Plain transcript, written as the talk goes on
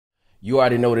You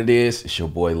already know what it is. It's your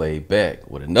boy Laid Back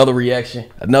with another reaction,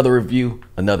 another review,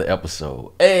 another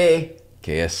episode. Hey,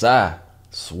 KSI,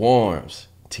 Swarmz,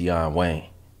 Tion,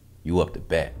 you up to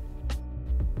bat.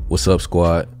 What's up,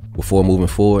 squad? Before moving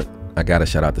forward, I gotta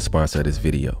shout out the sponsor of this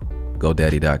video,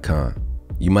 GoDaddy.com.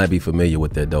 You might be familiar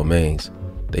with their domains.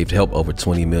 They've helped over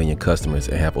 20 million customers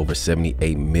and have over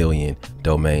 78 million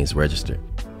domains registered.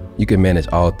 You can manage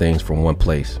all things from one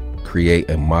place. Create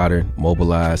a modern,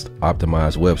 mobilized,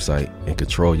 optimized website and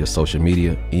control your social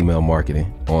media, email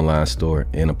marketing, online store,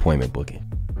 and appointment booking.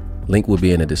 Link will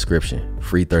be in the description.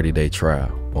 Free 30-day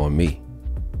trial on me.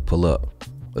 Pull up.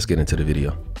 Let's get into the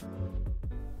video.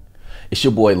 It's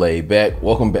your boy Laid Back.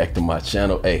 Welcome back to my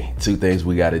channel. Hey, two things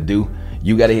we gotta do.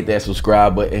 You gotta hit that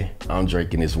subscribe button. I'm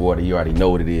drinking this water. You already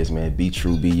know what it is, man. Be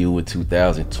true, be you in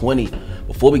 2020.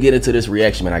 Before we get into this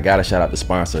reaction, man, I gotta shout out the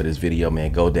sponsor of this video,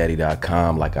 man,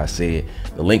 GoDaddy.com. Like I said,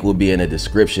 the link will be in the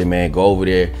description, man. Go over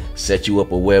there, set you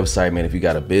up a website, man. If you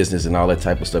got a business and all that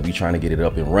type of stuff, you trying to get it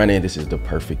up and running, this is the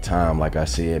perfect time. Like I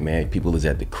said, man, people is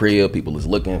at the crib, people is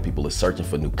looking, people is searching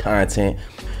for new content.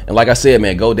 And like I said,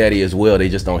 man, GoDaddy as well, they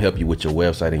just don't help you with your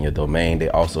website and your domain. They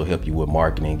also help you with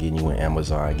marketing, getting you in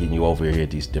Amazon, getting you over here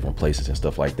at these different places and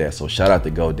stuff like that. So shout out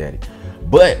to GoDaddy.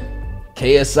 But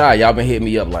KSI, y'all been hitting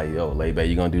me up like, yo, Laid Back,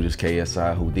 you gonna do this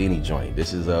KSI Houdini joint?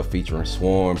 This is featuring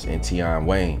Swarmz and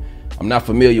Tion. I'm not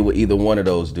familiar with either one of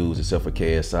those dudes except for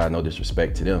KSI, no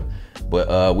disrespect to them.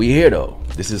 But we here though.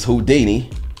 This is Houdini.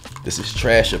 This is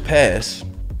Trash or Pass,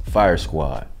 Fire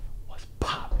Squad. What's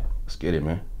poppin'? Let's get it,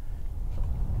 man.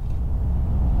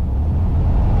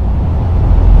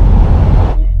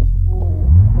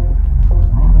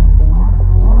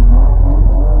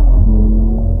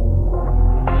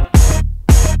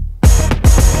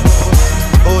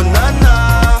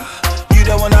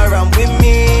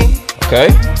 Okay.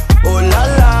 Oh, la,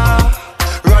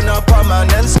 la. Run up on my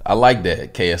nens. I like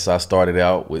that. KSI started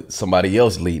out with somebody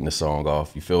else leading the song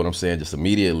off. You feel what I'm saying? Just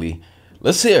immediately.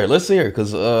 Let's hear,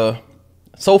 because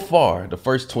so far the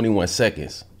first 21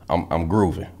 seconds, I'm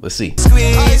grooving. Let's see.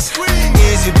 Squeeze,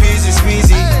 easy peasy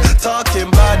squeezy. Hey. Talking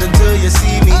bad until you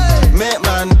see me. Hey. Make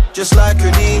man just like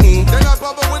Houdini. Then I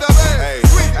pop up with a hey,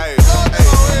 hey, hey.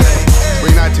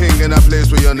 Bring that thing in a place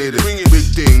where you need it. Big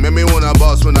thing, make me wanna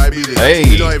boss when I beat it. Hey.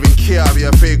 You don't even care if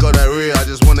you're fake or that real. I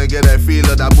just wanna get that feel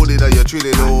of that booty that you're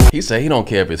treating. He said he don't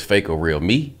care if it's fake or real.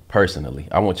 Me personally,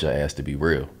 I want your ass to be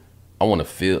real. I wanna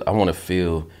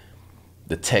feel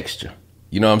the texture.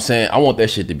 You know what I'm saying? I want that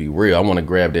shit to be real. I wanna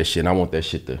grab that shit and I want that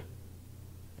shit to.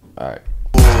 Alright.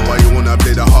 Why you wanna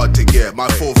play the hard to get? My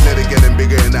fourth letter getting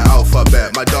bigger in the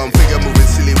alphabet. My dumb figure moving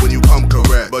silly when you come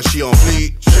correct. But she on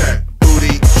fleek, check.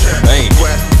 Booty, check.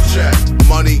 Wet, check.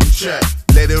 Money, check.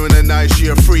 Later in the night, she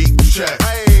a freak, check.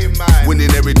 Hey, man.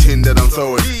 Winning everything that I'm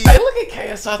throwing. Hey, look at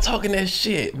KSI talking that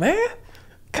shit, man.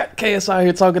 KSI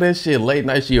here talking that shit. Late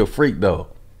night, she a freak, though.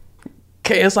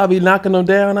 KSI be knocking them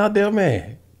down out there,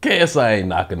 man. KSI ain't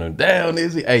knocking them down,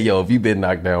 is he? Hey, yo, if you been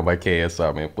knocked down by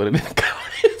KSI, man, put it in the comments.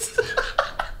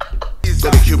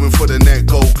 Got a Cuban for the neck,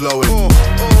 gold glowing.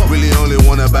 Really only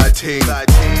want a bad team.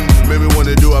 Maybe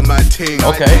wanna do a mad thing.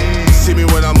 Okay. See me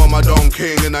when I'm on my Don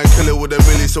King and I kill it with a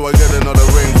Billy, so I get another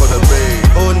ring for the bay.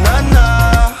 Oh na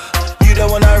na, you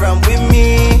don't wanna run with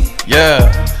me. Yeah.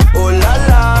 Oh la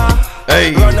la.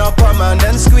 Hey. Run up on man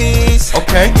and squeeze.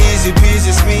 Okay. Easy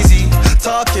peasy squeezy.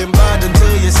 Talking bad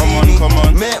until you see me. Come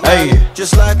on. Make man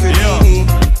just like Houdini.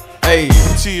 Hey.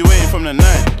 See you waiting from the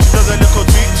night. She does a little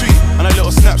tweet and a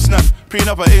little snap. Preen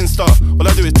up her Insta. All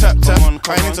I do is tap.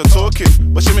 I ain't into talking,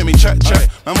 but she make me chat.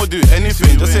 Man will do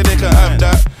anything, just say they can have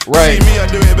that. Right. See me, I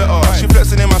do it better. She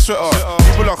flexing in my sweater.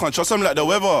 People I can't trust them like the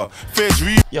weather. Face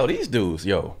real. Yo, these dudes,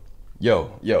 yo.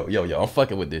 I'm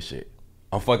fucking with this shit.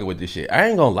 I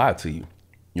ain't gonna lie to you.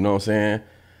 You know what I'm saying?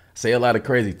 Say a lot of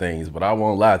crazy things, but I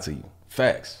won't lie to you.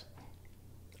 Facts.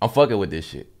 I'm fucking with this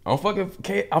shit. I'm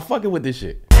fucking with this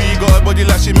shit. Got a body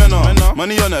like she menna.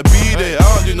 Money on a B-day,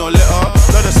 I don't do no letter.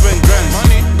 Let her spend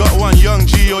grand. Got one young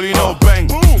G, only know bang.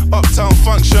 Uptown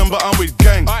function, but I'm with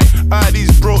gang.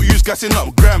 These broke youths gassing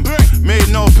up gram. Made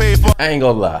no paper. I ain't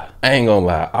gonna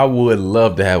lie. I would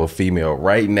love to have a female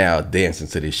right now dancing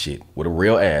to this shit. With a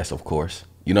real ass, of course.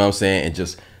 You know what I'm saying? And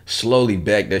just slowly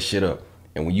back that shit up.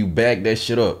 And when you back that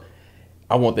shit up,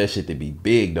 I want that shit to be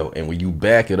big though. And when you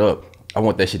back it up, I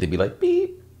want that shit to be like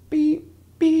beep, beep.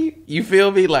 You feel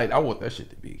me? Like, I want that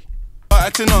shit to be.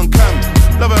 Acting on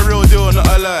cam, love a real deal, not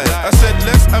a lie. I said,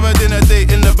 let's have a dinner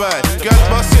date in the bag. Girl,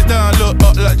 but sit down, look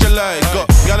up like July. Got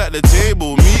girl at the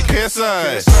table, meet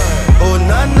KSI. Oh,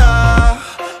 na na,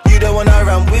 you don't wanna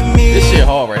run with me. This shit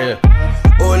hard right here.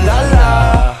 Oh, la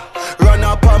la, run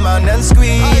up on man and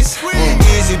squeeze.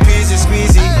 Easy peasy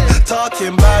squeezy.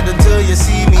 Talking bad until you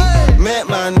see me. Met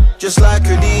man, just like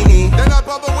Houdini. Then I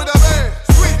pop up with a man,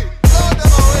 sweetie, Lord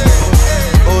them away.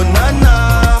 Oh na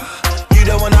na, you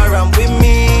don't wanna run with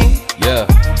me. Yeah.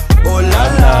 Oh la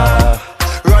la,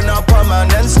 run up on man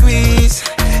and squeeze.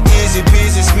 Easy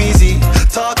peasy squeezy.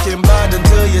 Talking bad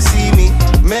until you see me.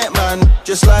 Met man,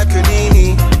 just like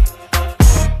Houdini.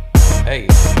 Hey,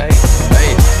 hey,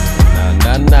 hey.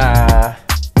 Nah, nah, nah.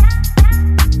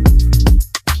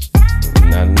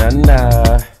 Nah, nah,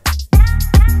 nah.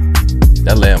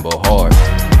 That Lambo hard.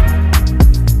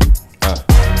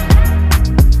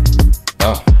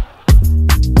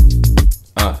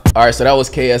 All right, so that was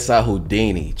KSI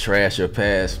Houdini, Trash Your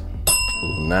Past.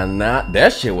 Ooh, nah, nah.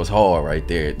 That shit was hard right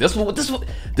there. This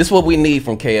what we need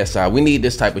from KSI. We need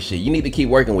this type of shit. You need to keep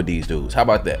working with these dudes. How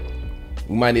about that?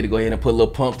 We might need to go ahead and put a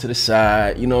little pump to the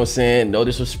side. You know what I'm saying? No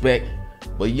disrespect.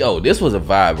 But yo, this was a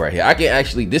vibe right here. I can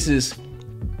actually,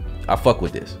 I fuck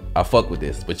with this. I fuck with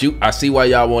this. But I see why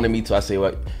y'all wanted me to. I see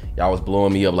why y'all was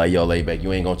blowing me up like, yo, Layback,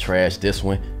 you ain't gonna trash this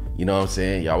one. You know what I'm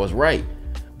saying? Y'all was right.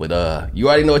 But you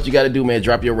already know what you gotta do, man.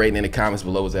 Drop your rating in the comments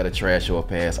below. Is that a trash or a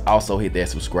pass? Also hit that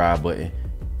subscribe button.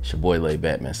 It's your boy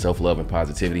Layback, man. Self-love and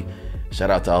positivity.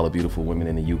 Shout out to all the beautiful women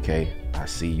in the UK. I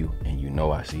see you, and you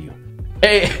know I see you.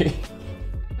 Hey!